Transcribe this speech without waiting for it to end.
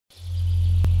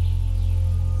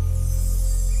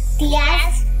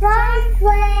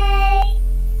Play.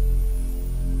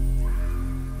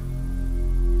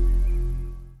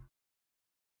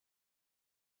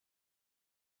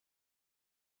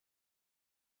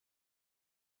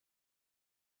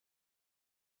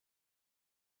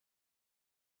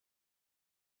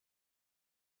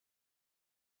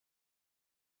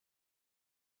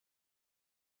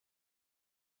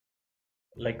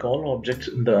 Like all objects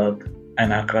in the Earth,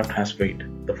 an aircraft has weight,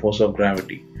 the force of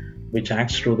gravity, which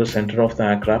acts through the center of the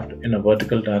aircraft in a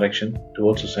vertical direction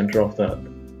towards the center of the Earth.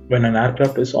 When an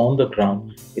aircraft is on the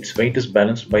ground, its weight is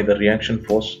balanced by the reaction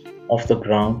force of the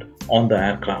ground on the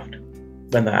aircraft.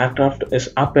 When the aircraft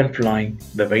is up and flying,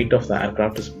 the weight of the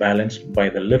aircraft is balanced by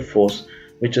the lift force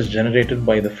which is generated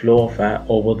by the flow of air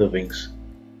over the wings.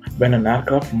 When an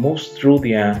aircraft moves through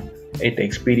the air, it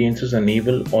experiences an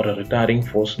evil or a retarding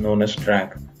force known as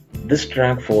drag. This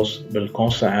drag force will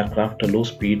cause the aircraft to lose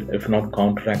speed if not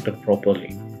counteracted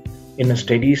properly. In a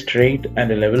steady, straight,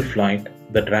 and a level flight,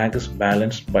 the drag is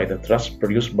balanced by the thrust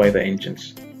produced by the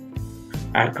engines.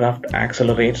 Aircraft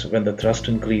accelerates when the thrust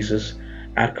increases,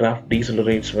 aircraft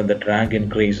decelerates when the drag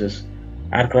increases,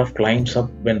 aircraft climbs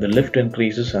up when the lift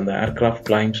increases, and the aircraft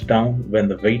climbs down when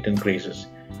the weight increases.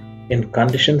 In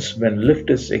conditions when lift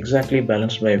is exactly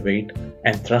balanced by weight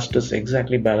and thrust is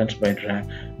exactly balanced by drag,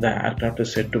 the aircraft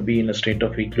is said to be in a state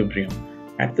of equilibrium.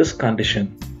 At this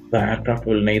condition, the aircraft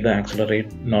will neither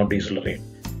accelerate nor decelerate.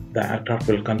 The aircraft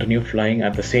will continue flying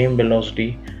at the same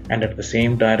velocity and at the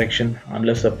same direction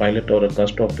unless the pilot or a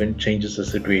gust of wind changes the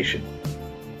situation.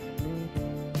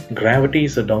 Gravity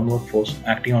is a downward force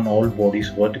acting on all bodies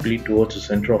vertically towards the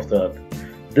center of the Earth.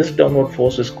 This downward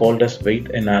force is called as weight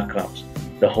in aircrafts.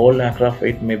 The whole aircraft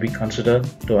weight may be considered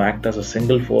to act as a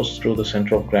single force through the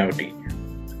center of gravity.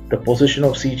 The position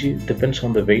of CG depends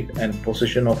on the weight and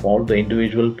position of all the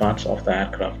individual parts of the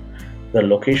aircraft. The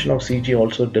location of CG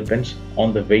also depends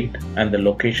on the weight and the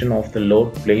location of the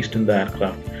load placed in the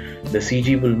aircraft. The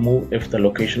CG will move if the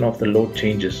location of the load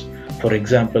changes. For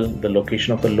example, the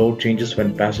location of the load changes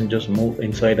when passengers move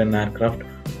inside an aircraft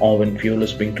or when fuel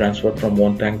is being transferred from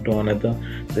one tank to another.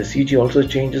 The CG also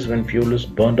changes when fuel is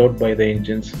burned out by the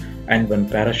engines and when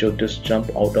parachutists jump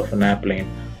out of an airplane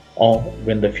or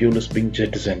when the fuel is being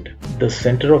jettisoned. The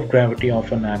center of gravity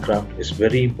of an aircraft is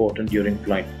very important during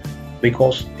flight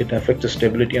because it affects the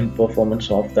stability and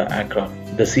performance of the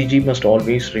aircraft. The CG must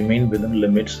always remain within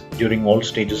limits during all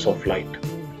stages of flight.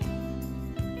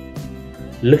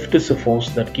 Lift is a force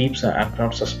that keeps the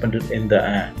aircraft suspended in the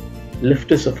air.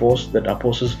 Lift is a force that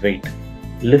opposes weight.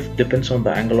 Lift depends on the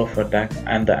angle of attack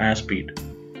and the airspeed.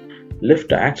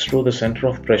 Lift acts through the center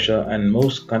of pressure and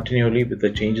moves continually with the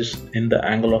changes in the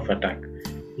angle of attack.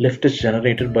 Lift is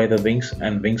generated by the wings,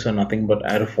 and wings are nothing but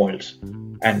aerofoils.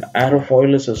 An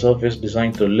aerofoil is a surface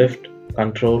designed to lift,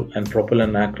 control, and propel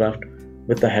an aircraft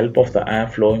with the help of the air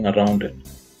flowing around it.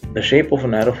 The shape of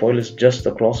an aerofoil is just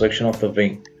the cross section of the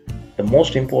wing. The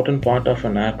most important part of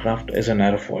an aircraft is an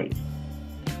aerofoil.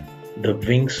 The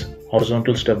wings,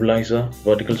 horizontal stabilizer,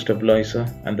 vertical stabilizer,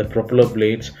 and the propeller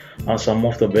blades are some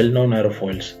of the well-known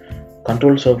aerofoils.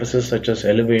 Control surfaces such as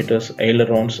elevators,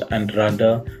 ailerons, and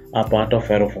rudder are part of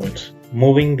aerofoils.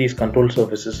 Moving these control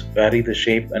surfaces vary the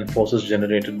shape and forces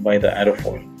generated by the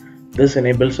aerofoil. This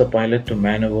enables a pilot to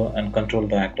maneuver and control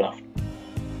the aircraft.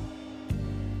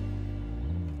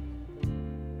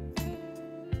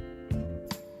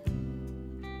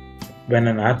 When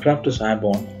an aircraft is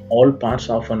airborne, all parts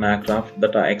of an aircraft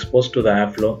that are exposed to the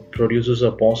airflow produces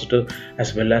a positive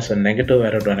as well as a negative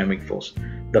aerodynamic force.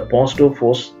 The positive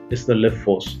force is the lift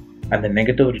force, and the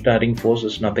negative retarding force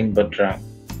is nothing but drag.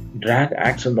 Drag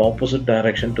acts in the opposite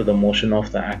direction to the motion of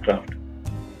the aircraft.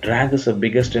 Drag is the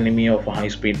biggest enemy of a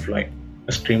high-speed flight.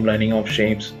 Streamlining of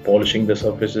shapes, polishing the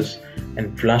surfaces,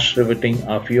 and flush riveting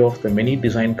are few of the many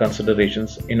design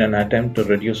considerations in an attempt to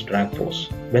reduce drag force.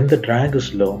 When the drag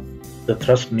is low, the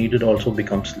thrust needed also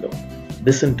becomes low.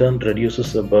 This in turn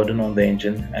reduces the burden on the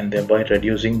engine and thereby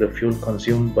reducing the fuel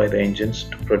consumed by the engines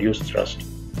to produce thrust.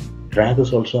 Drag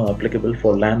is also applicable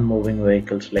for land-moving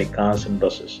vehicles like cars and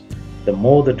buses. The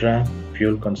more the drag,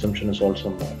 fuel consumption is also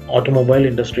more. Automobile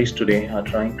industries today are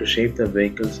trying to shape their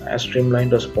vehicles as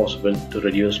streamlined as possible to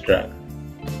reduce drag.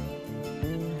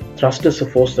 Thrust is a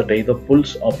force that either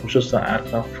pulls or pushes the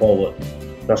aircraft forward.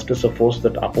 Thrust is a force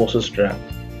that opposes drag.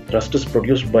 Thrust is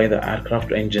produced by the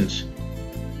aircraft engines.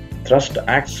 Thrust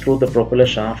acts through the propeller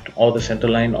shaft or the center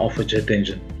line of a jet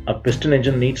engine. A piston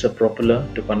engine needs a propeller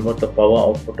to convert the power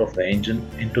output of the engine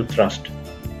into thrust.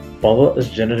 Power is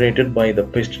generated by the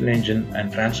piston engine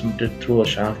and transmitted through a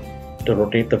shaft to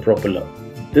rotate the propeller.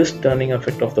 This turning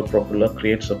effect of the propeller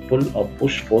creates a pull or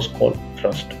push force called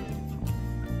thrust.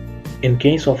 In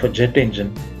case of a jet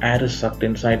engine, air is sucked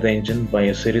inside the engine by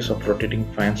a series of rotating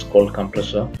fans called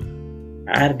compressor.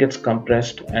 Air gets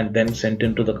compressed and then sent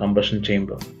into the combustion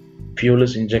chamber. Fuel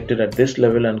is injected at this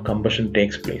level and combustion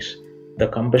takes place. The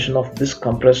combustion of this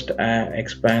compressed air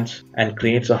expands and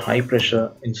creates a high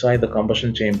pressure inside the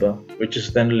combustion chamber, which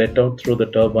is then let out through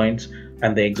the turbines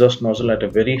and the exhaust nozzle at a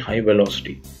very high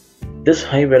velocity. This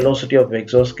high velocity of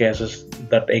exhaust gases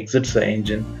that exits the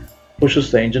engine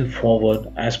pushes the engine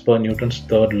forward as per Newton's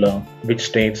third law, which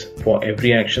states for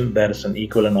every action there is an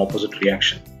equal and opposite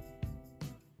reaction.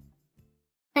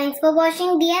 Thanks for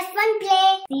watching DS1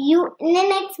 Play. See you in the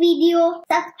next video.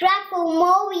 Subscribe for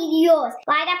more videos.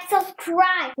 Right up,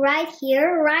 subscribe right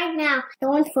here, right now.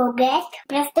 Don't forget,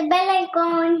 press the bell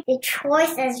icon. The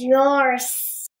choice is yours.